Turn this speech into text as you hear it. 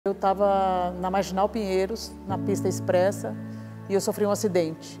Eu estava na Marginal Pinheiros, na pista expressa, e eu sofri um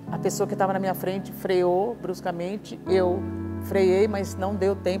acidente. A pessoa que estava na minha frente freou bruscamente, eu freiei, mas não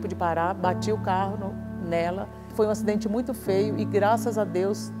deu tempo de parar, bati o carro nela. Foi um acidente muito feio e, graças a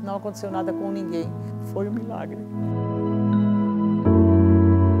Deus, não aconteceu nada com ninguém. Foi um milagre.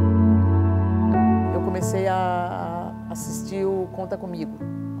 Eu comecei a assistir o Conta Comigo,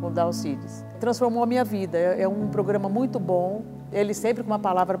 com o Dalcides. Transformou a minha vida, é um programa muito bom. Ele sempre com uma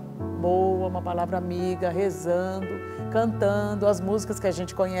palavra boa, uma palavra amiga, rezando, cantando as músicas que a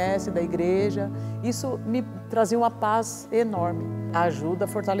gente conhece da igreja. Isso me trazia uma paz enorme. Ajuda a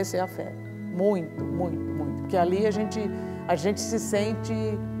fortalecer a fé. Muito, muito, muito. Porque ali a gente se sente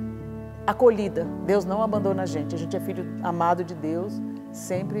acolhida. Deus não abandona a gente é filho amado de Deus.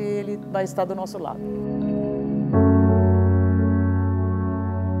 Sempre Ele vai estar do nosso lado.